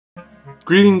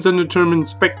Greetings undetermined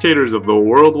spectators of the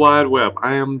World Wide Web.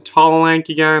 I am Tall Lank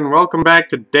again. Welcome back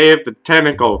to Day of the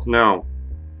Tentacle. Now,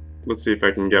 let's see if I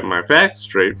can get my facts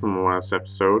straight from the last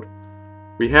episode.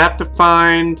 We have to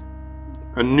find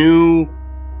a new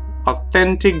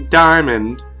authentic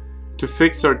diamond to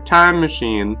fix our time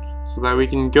machine so that we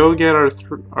can go get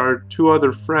our two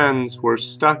other friends who are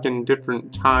stuck in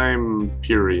different time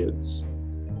periods.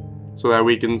 So that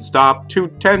we can stop two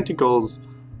tentacles,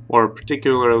 or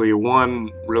particularly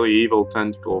one really evil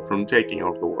tentacle, from taking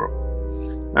over the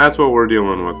world. That's what we're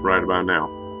dealing with right about now.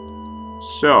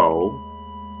 So,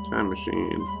 time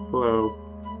machine. Hello.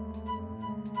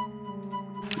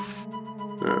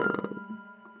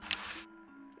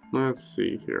 Let's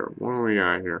see here. What do we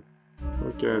got here?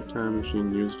 Look at time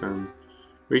machine, use time.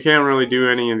 We can't really do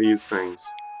any of these things,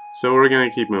 so we're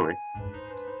gonna keep moving.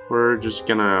 We're just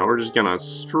gonna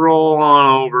stroll on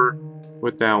over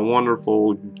with that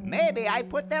wonderful. Maybe I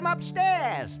put them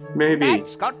upstairs. Maybe.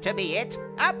 That's got to be it.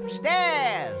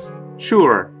 Upstairs.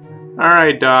 Sure.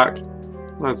 Alright, Doc.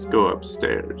 Let's go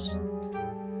upstairs.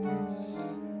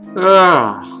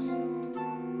 Ugh.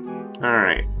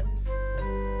 Alright.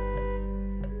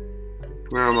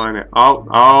 Where am I now?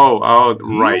 Oh,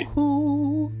 right.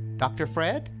 Yoo-hoo. Dr.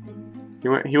 Fred?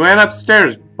 He went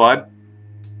upstairs, bud.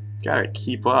 Gotta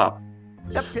keep up.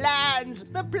 The plans!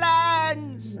 The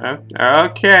plans!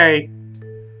 Okay.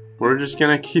 We're just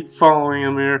gonna keep following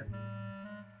him here.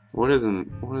 What is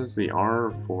the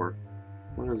R for?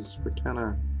 What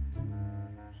kinda...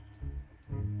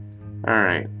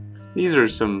 Alright. These are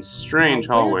some strange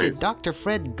hallways. Where did Dr.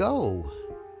 Fred go?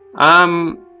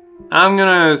 I'm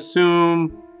gonna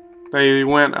assume that he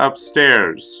went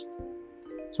upstairs.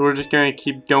 So we're just gonna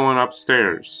keep going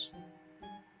upstairs.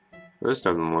 This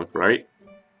doesn't look right.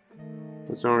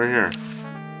 What's over here?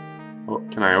 Oh,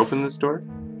 can I open this door?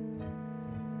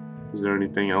 Is there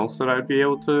anything else that I'd be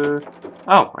able to...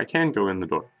 Oh, I can go in the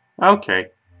door. Okay.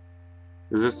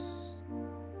 Is this...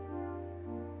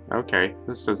 Okay,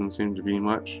 this doesn't seem to be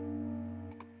much.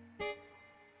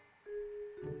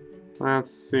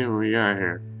 Let's see what we got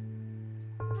here.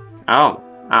 Oh,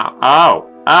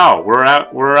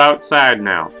 we're outside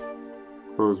now.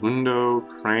 Close window,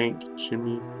 crank,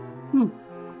 chimney.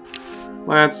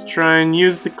 Let's try and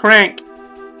use the crank.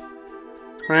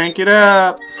 Crank it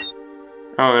up.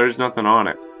 Oh, there's nothing on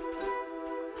it.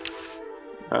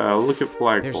 Look at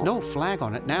flagpole. There's no flag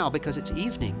on it now because it's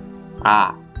evening.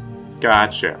 Ah,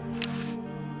 gotcha.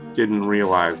 Didn't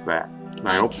realize that. Can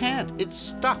I open? Can't. It's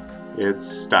stuck. It's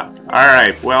stuck.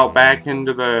 Alright, well, back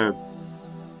into the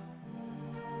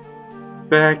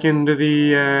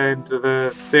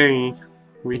thing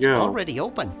we go. It's already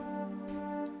open.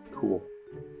 Cool.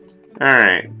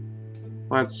 Alright.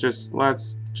 Let's just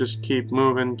keep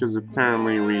moving, because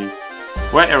apparently we...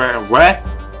 What?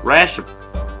 Ration.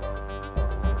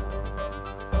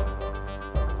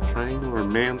 Triangular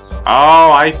man's...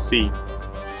 Oh, I see.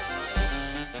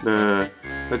 The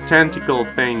tentacle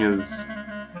thing is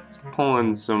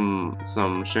pulling some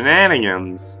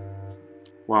shenanigans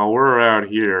while we're out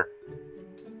here.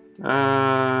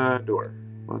 Door.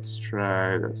 Let's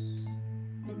try this.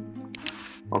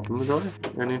 Open the door.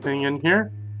 Anything in here?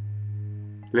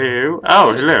 Hello?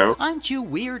 Oh, hello. Aren't you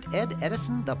Weird Ed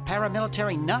Edison, the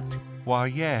paramilitary nut? Why,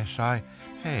 yes,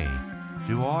 Hey,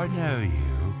 do I know you?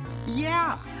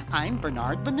 Yeah, I'm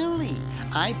Bernard Bernoulli.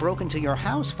 I broke into your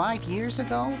house 5 years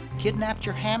ago, kidnapped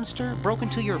your hamster, broke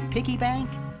into your piggy bank.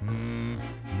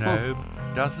 Nope,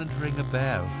 doesn't ring a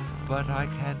bell, but I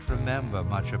can't remember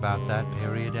much about that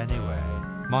period anyway.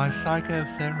 My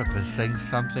psychotherapist thinks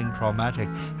something traumatic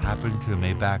happened to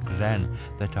me back then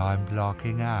that I'm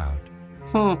blocking out.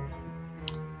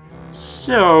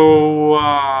 So,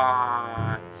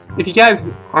 if you guys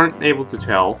aren't able to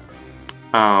tell,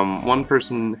 one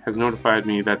person has notified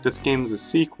me that this game is a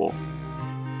sequel.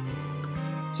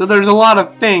 So there's a lot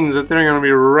of things that they're going to be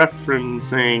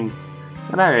referencing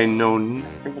that I know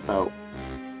nothing about.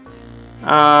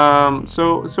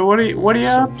 So what are you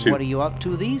up to? What are you up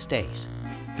to these days?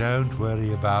 Don't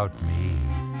worry about me.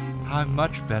 I'm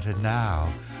much better now.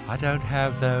 I don't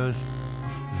have those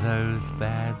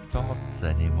bad thoughts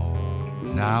anymore.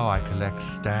 Now I collect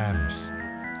stamps.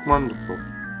 Wonderful.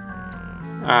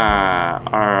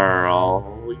 Are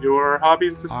all your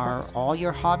hobbies this Are all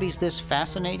your hobbies this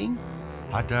fascinating?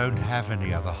 I don't have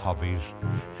any other hobbies.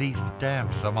 These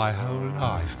stamps are my whole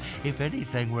life. If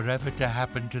anything were ever to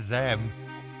happen to them...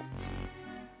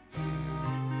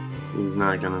 He's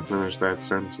not gonna finish that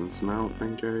sentence, and I don't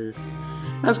think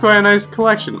That's quite a nice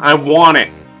collection. I want it!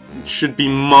 It should be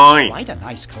mine! Quite a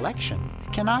nice collection.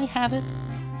 Can I have it?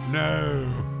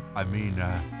 No! I mean,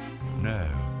 no.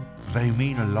 They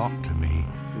mean a lot to me.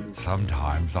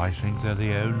 Sometimes I think they're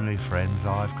the only friends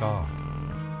I've got.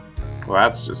 Well,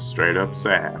 that's just straight up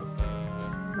sad.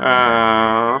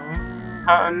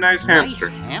 Nice hamster.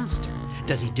 Nice hamster.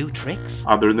 Does he do tricks?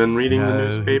 Other than reading the No,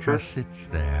 newspaper? he just sits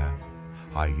there.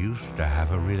 I used to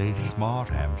have a really smart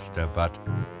hamster, but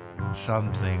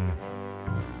something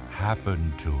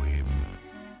happened to him.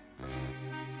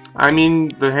 I mean,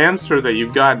 the hamster that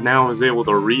you've got now is able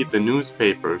to read the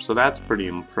newspaper, so that's pretty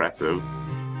impressive,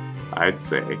 I'd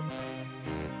say.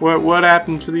 What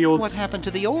happened to the old... What happened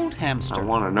to the old hamster? I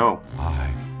want to know.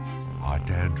 I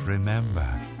don't remember.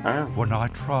 Oh. When I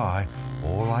try,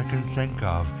 all I can think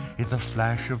of is a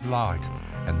flash of light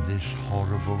and this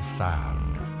horrible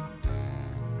sound.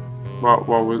 What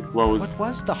was... What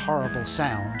was the horrible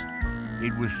sound?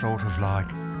 It was sort of like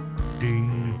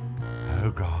ding.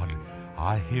 Oh God,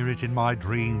 I hear it in my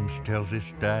dreams till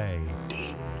this day.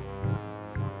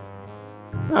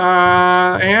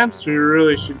 Hamster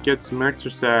really should get some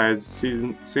exercise,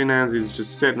 seeing as he's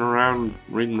just sitting around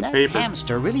reading the paper. That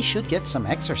hamster really should get some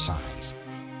exercise.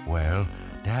 Well,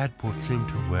 Dad puts him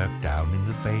to work down in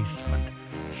the basement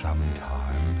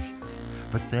sometimes.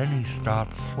 But then he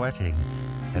starts sweating,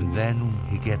 and then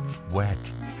he gets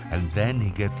wet, and then he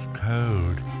gets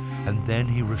cold, and then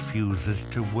he refuses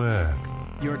to work.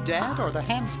 Your dad or the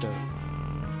hamster?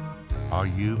 Are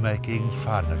you making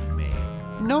fun of me?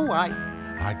 No,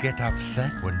 I get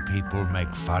upset when people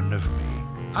make fun of me.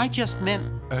 I just meant...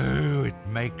 Oh, it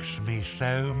makes me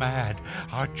so mad.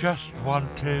 I just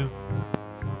want to...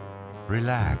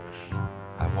 relax.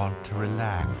 I want to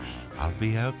relax. I'll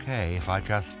be okay if I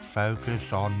just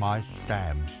focus on my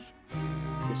stamps.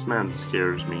 This man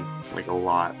scares me, like, a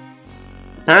lot.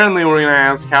 Apparently we're gonna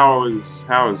ask how his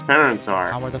parents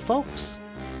are. How are the folks?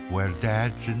 Well,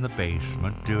 Dad's in the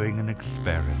basement doing an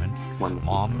experiment. Wonderful.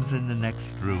 Mom's in the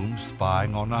next room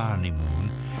spying on a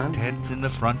honeymoon. Huh? Ted's in the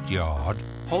front yard.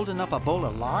 Holding up a bowl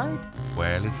of lard?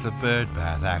 Well, it's a bird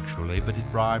bath, actually, but it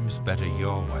rhymes better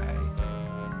your way.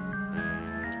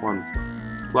 It's wonderful.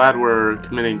 Glad we're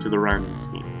committing to the rhyming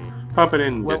scheme. Puppet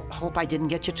in. Well, hope I didn't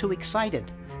get you too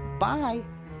excited. Bye.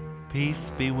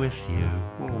 Peace be with you.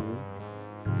 Oh.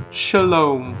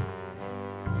 Shalom.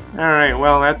 Alright,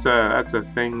 well, that's a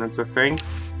thing. That's a thing.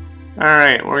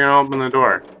 Alright, we're gonna open the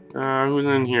door. Who's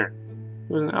in here?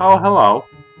 Oh, hello.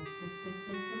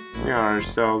 We got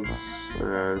ourselves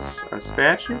a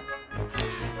statue.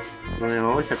 We're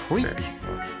gonna look at the Creepy.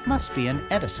 statue. Must be an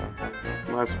Edison.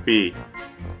 Must be.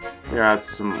 We got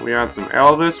some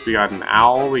Elvis. We got an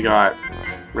owl. We got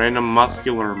random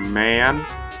muscular man.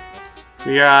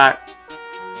 We got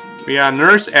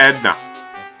Nurse Edna.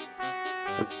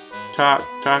 Let's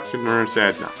talk to Nurse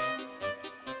Edna.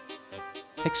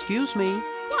 Excuse me.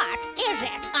 What is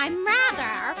it? I'm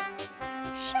rather...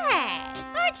 Say,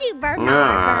 aren't you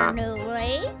Bernard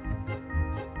Bernoulli?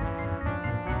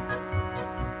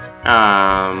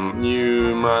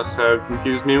 You must have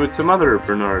confused me with some other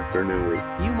Bernard Bernoulli.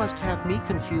 You must have me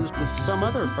confused with some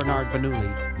other Bernard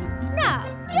Bernoulli. No,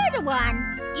 you're the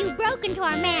one. You broke into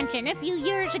our mansion a few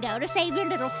years ago to save your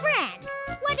little friend.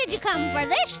 What did you come for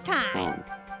this time?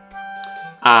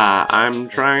 I'm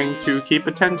trying to keep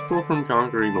a tentacle from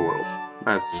conquering the world.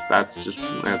 That's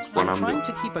what I'm doing. trying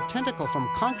to keep a tentacle from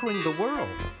conquering the world.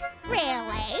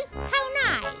 Really? How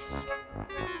nice.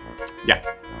 Yeah,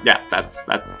 that's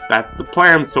the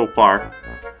plan so far.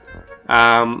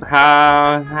 How's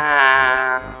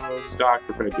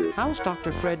Dr. Fred doing? How's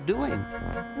Dr. Fred doing?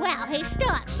 Well, he's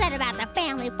still upset about the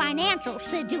family financial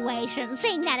situation,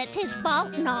 seeing that it's his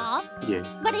fault and all. Yeah.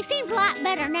 But he seems a lot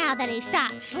better now that he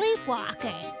stopped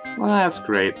sleepwalking. Well, that's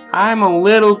great. I'm a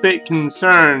little bit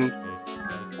concerned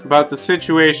about the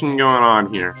situation going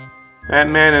on here. That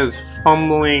man is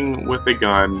fumbling with a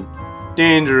gun,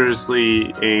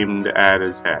 dangerously aimed at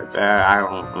his head.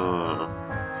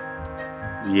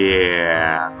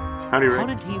 Yeah. How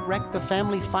did he wreck the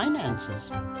family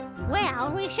finances?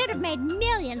 Well, we should have made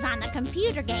millions on the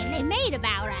computer game they made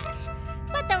about us.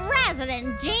 But the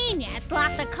resident genius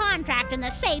locked the contract in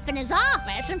the safe in his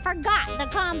office and forgot the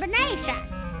combination.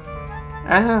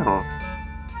 Oh.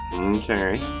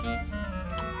 Okay.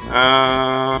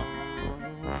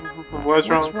 What's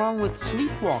wrong with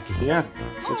sleepwalking? Yeah.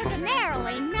 What's wrong?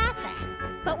 Ordinarily nothing.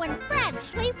 But when Fred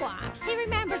sleepwalks, he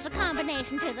remembers the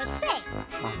combination to the safe.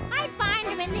 I find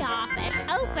him in the office,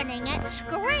 opening it,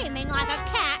 screaming like a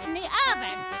cat in the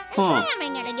oven, and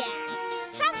slamming it again.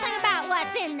 Something about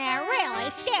what's in there really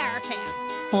scared him.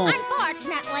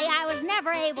 Unfortunately, I was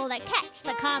never able to catch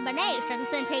the combination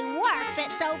since he works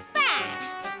it so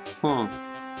fast.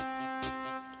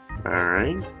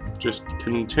 Alright. just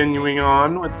continuing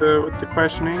on with the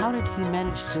questioning. How did he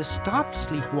manage to stop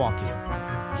sleepwalking?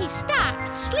 He stopped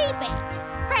sleeping.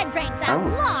 Fred drinks a Oh.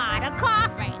 lot of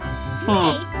coffee.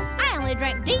 Huh. Me, I only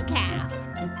drink decaf.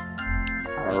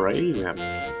 Alrighty then.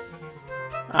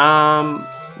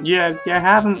 Yeah, you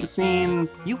haven't seen.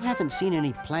 You haven't seen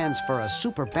any plans for a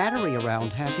super battery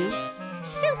around, have you?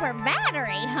 Super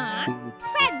battery, huh?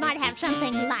 Fred might have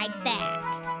something like that.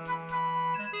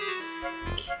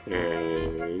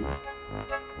 Okay.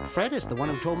 Fred is the one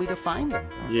who told me to find them.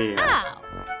 Yeah. Oh,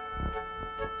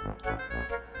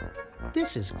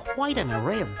 This is quite an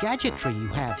array of gadgetry you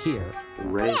have here.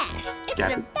 Right. yes, it's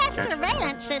the best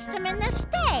surveillance system in the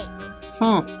state.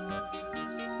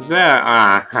 Is that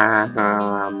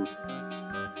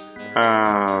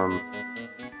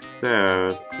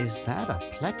so Is that a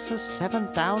Plexus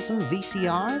 7000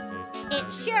 VCR? It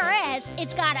sure is.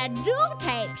 It's got a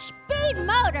dual-tape speed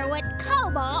motor with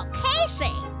cobalt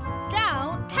casing.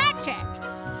 Don't touch it.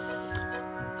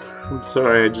 I'm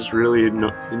sorry, I just really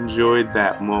enjoyed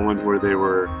that moment where they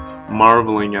were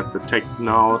marveling at the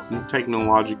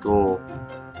technological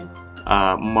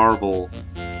marvel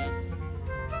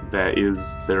that is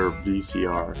their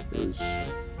VCR. It was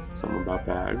something about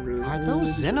that. I really Are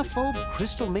those xenophobe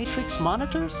crystal matrix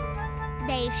monitors?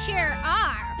 They sure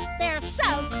are. They're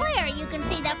so clear you can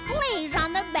see the fleas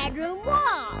on the bedroom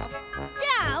walls.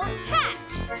 Don't touch.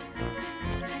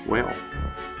 Well,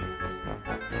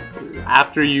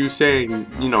 after you saying,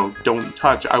 you know, don't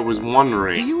touch, I was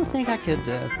wondering. Do you think I could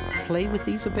play with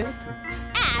these a bit?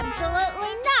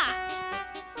 Absolutely not.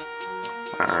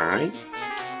 Alright.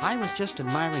 I was just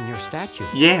admiring your statue.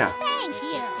 Yeah. Thank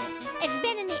you. It's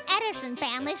been in the Edison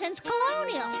family since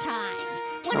colonial times.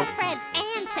 One of Fred's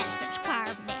ancestors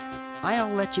carved it. I'll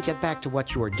let you get back to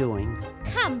what you were doing.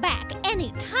 Come back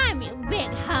anytime, you big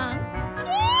hunk.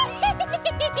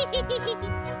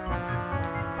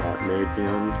 That may be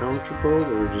uncomfortable, but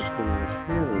we're just gonna,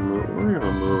 we're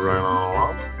gonna move right on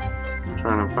along.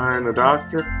 Trying to find a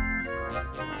doctor.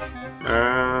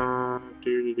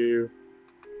 Doo-doo-doo.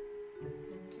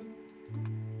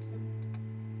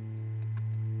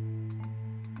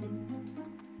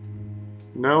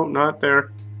 No, not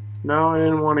there. No, I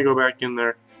didn't want to go back in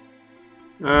there.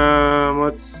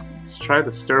 Let's try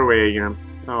the stairway again.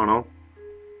 I don't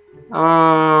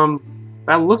know.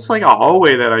 That looks like a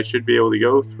hallway that I should be able to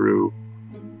go through.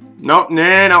 No,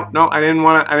 no, I didn't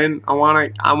want to.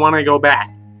 I want to go back.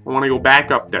 I want to go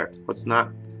back up there. Let's not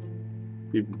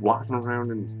be walking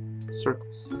around in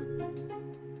circles.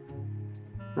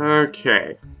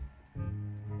 Okay.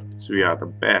 So we got the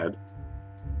bed.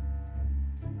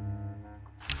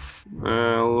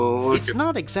 It's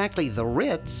not exactly the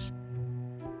Ritz.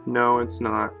 No, it's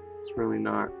not. It's really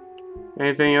not.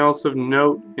 Anything else of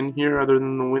note in here other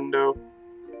than the window?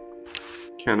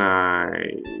 Can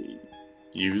I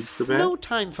use the bed? No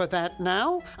time for that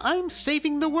now. I'm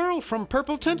saving the world from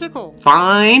Purple Tentacle.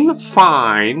 Fine,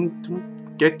 fine.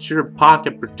 Don't get your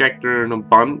pocket protector in a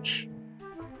bunch.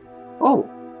 Oh,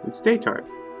 it's daytime.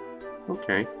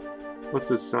 Okay. What's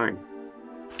this sign?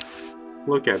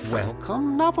 Look at sign.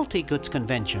 Welcome, Novelty Goods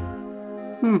Convention.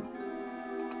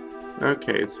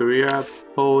 Okay, so we have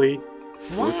pulley.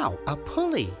 Wow, a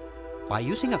pulley. By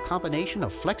using a combination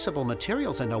of flexible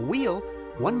materials and a wheel,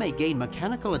 one may gain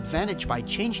mechanical advantage by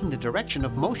changing the direction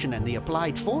of motion and the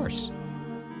applied force.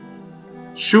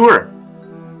 Sure.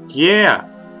 Yeah.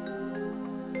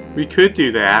 We could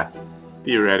do that,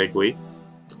 theoretically.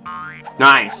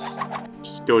 Nice.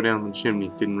 Just go down the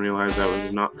chimney. Didn't realize that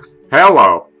was not.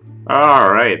 Hello. All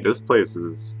right. This place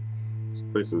is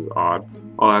odd.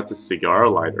 Oh, that's a cigar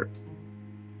lighter.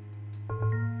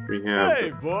 We have.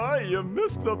 Hey, boy, you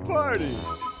missed the party.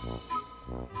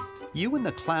 You and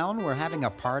the clown were having a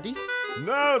party?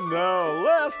 No,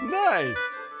 last night.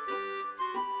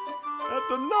 At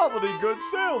the Novelty Goods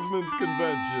Salesmen's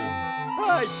Convention.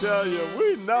 I tell you,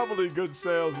 we novelty goods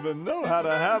salesmen know how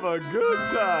to have a good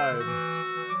time.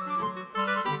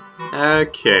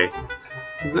 Okay.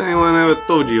 Has anyone ever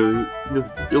told you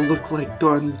you look like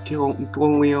Don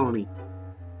Corleone?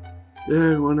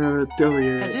 Anyone ever tell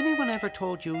you? Has anyone ever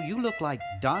told you you look like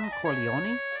Don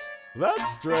Corleone?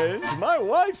 That's strange. My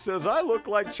wife says I look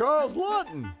like Charles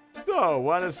Lawton. Oh,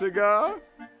 want a cigar?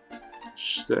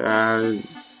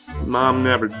 Mom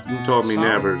never told me Sorry,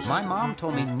 never. My mom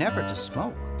told me never to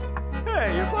smoke.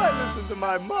 Hey, if I listened to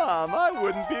my mom, I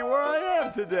wouldn't be where I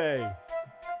am today.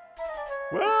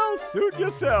 Well, suit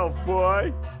yourself,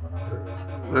 boy.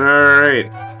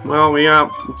 Alright. Well, we got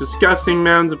disgusting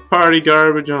mounds of party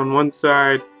garbage on one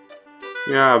side.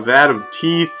 We got a vat of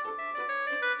teeth.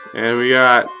 And we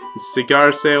got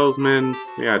cigar salesman.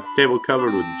 We got a table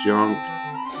covered with junk.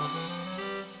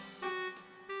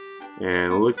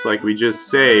 And it looks like we just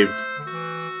saved,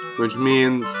 which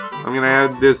means I'm gonna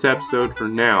end this episode for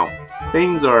now.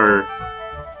 Things are...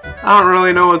 I don't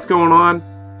really know what's going on,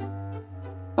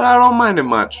 but I don't mind it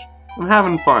much. I'm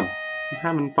having fun. I'm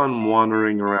having fun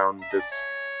wandering around this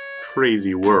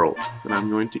crazy world, and I'm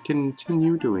going to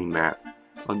continue doing that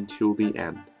until the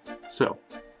end. So,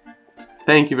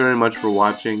 thank you very much for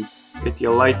watching. If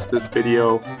you liked this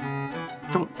video,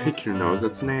 don't pick your nose,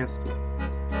 that's nasty.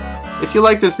 If you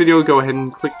liked this video, go ahead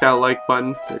and click that like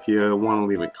button. If you want to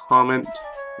leave a comment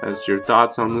as to your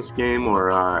thoughts on this game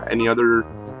or any other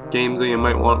games that you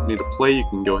might want me to play, you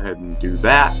can go ahead and do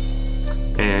that.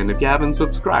 And if you haven't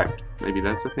subscribed, maybe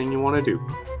that's a thing you want to do.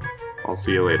 I'll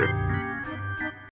see you later.